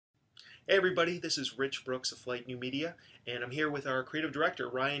Hey everybody, this is Rich Brooks of Flight New Media, and I'm here with our creative director,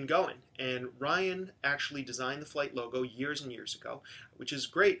 Ryan Goen. And Ryan actually designed the Flight logo years and years ago, which is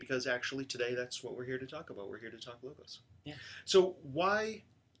great because actually today that's what we're here to talk about. We're here to talk logos. Yeah. So why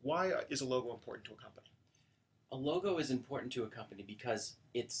is a logo important to a company? A logo is important to a company because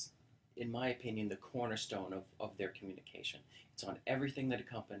it's, in my opinion, the cornerstone of their communication. It's on everything that a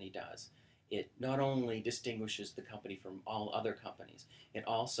company does. It not only distinguishes the company from all other companies, it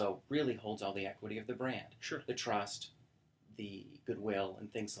also really holds all the equity of the brand. Sure. The trust, the goodwill,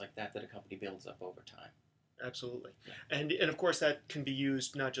 and things like that that a company builds up over time. Absolutely. Yeah. And of course that can be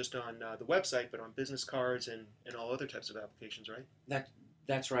used not just on the website, but on business cards and all other types of applications, right?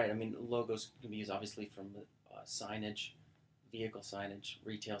 That's right. I mean, logos can be used obviously from signage, vehicle signage,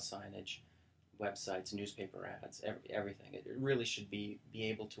 retail signage, websites, newspaper ads, everything. It really should be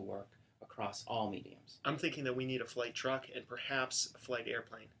able to work across all mediums. I'm thinking that we need a flight truck and perhaps a flight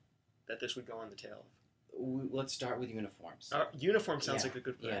airplane, that this would go on the tail of. Let's start with uniforms. Uniform sounds Yeah, like a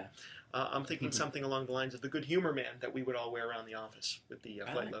good plan. yeah. I'm thinking something along the lines of the good humor man that we would all wear around the office with the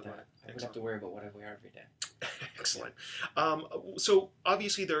I flight like logo on that. it. I would have to worry about what I wear every day. Excellent. So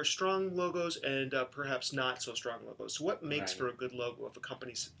obviously there are strong logos and perhaps not so strong logos. So what makes Right. for a good logo if a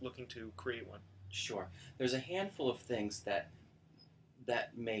company's looking to create one? Sure. There's a handful of things that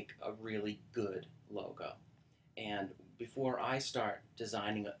make a really good logo. And before I start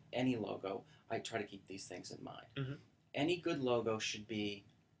designing any logo, I try to keep these things in mind. Mm-hmm. Any good logo should be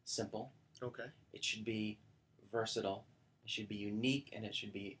simple. Okay. It should be versatile. It should be unique, and it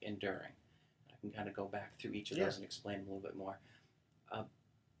should be enduring. I can kind of go back through each of those and explain them a little bit more.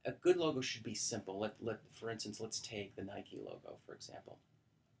 A good logo should be simple. For instance, let's take the Nike logo, for example.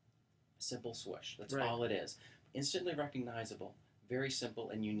 A simple swoosh. That's Right. all it is. Instantly recognizable, very simple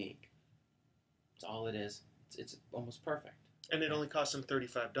and unique. That's all it is. It's almost perfect. And it only cost them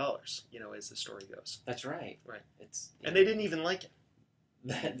 $35, as the story goes. That's right. Right. And they didn't even like it.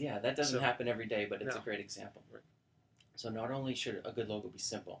 That doesn't happen every day, but it's No. a great example. Right. So not only should a good logo be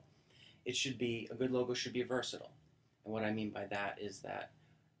simple, a good logo should be versatile. And what I mean by that is that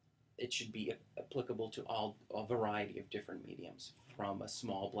it should be applicable to a variety of different mediums, from a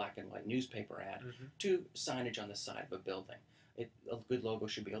small black and white newspaper ad Mm-hmm. to signage on the side of a building. A good logo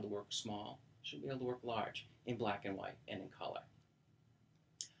should be able to work small, should be able to work large, in black and white and in color.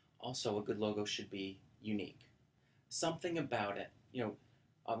 Also, a good logo should be unique. Something about it,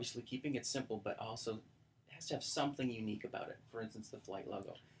 obviously keeping it simple, but also it has to have something unique about it. For instance, the flight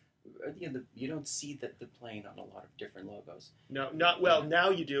logo. You don't see the plane on a lot of different logos. No, not well. Now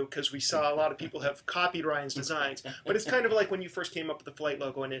you do, because we saw a lot of people have copied Ryan's designs. But it's kind of like when you first came up with the flight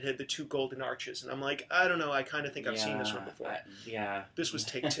logo and it had the two golden arches, and I'm like, I don't know. I kind of think I've seen this one before. This was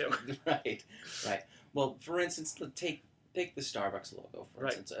take two. Right. Well, for instance, take the Starbucks logo. For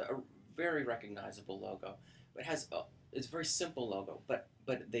instance, a very recognizable logo. It's a very simple logo, but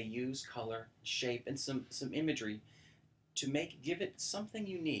they use color, shape, and some imagery to give it something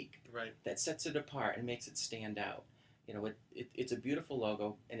unique that sets it apart and makes it stand out. It's a beautiful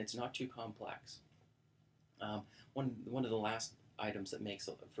logo, and it's not too complex. One of the last items that makes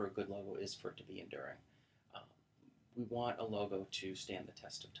for a good logo is for it to be enduring. We want a logo to stand the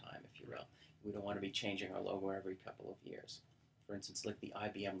test of time, if you will. We don't want to be changing our logo every couple of years. For instance, like the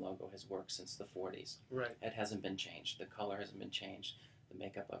IBM logo has worked since the 40s. Right. It hasn't been changed. The color hasn't been changed. The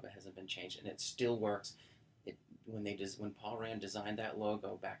makeup of it hasn't been changed, and it still works. When Paul Rand designed that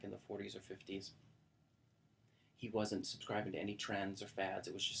logo back in the 40s or 50s, he wasn't subscribing to any trends or fads.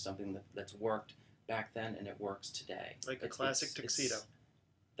 It was just something that's worked back then, and it works today. Like a classic tuxedo.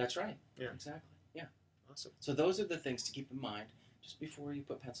 That's right. Yeah. Exactly. Yeah. Awesome. So those are the things to keep in mind just before you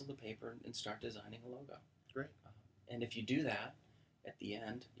put pencil to paper and start designing a logo. Great. And if you do that, at the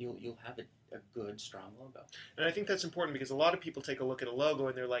end, you'll have a good, strong logo. And I think that's important because a lot of people take a look at a logo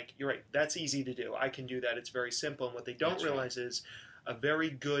and they're like, you're right, that's easy to do. I can do that. It's very simple. And what they don't realize is a very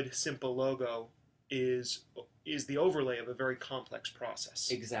good, simple logo is the overlay of a very complex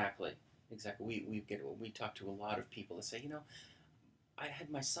process. Exactly. We talk to a lot of people that say, I had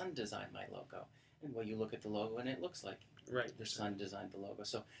my son design my logo. And you look at the logo and it looks like their son designed the logo.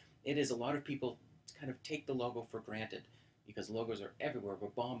 So it is, a lot of people kind of take the logo for granted, because logos are everywhere. We're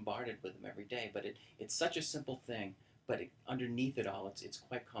bombarded with them every day. But it's such a simple thing, but underneath it all, it's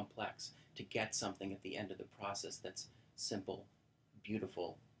quite complex to get something at the end of the process that's simple,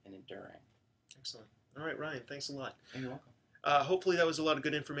 beautiful, and enduring. Excellent. All right, Ryan, thanks a lot. You're welcome. Hopefully that was a lot of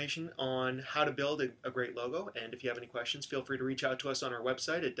good information on how to build a great logo. And if you have any questions, feel free to reach out to us on our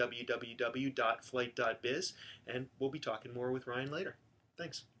website at www.flight.biz. And we'll be talking more with Ryan later.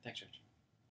 Thanks. Thanks, Rich.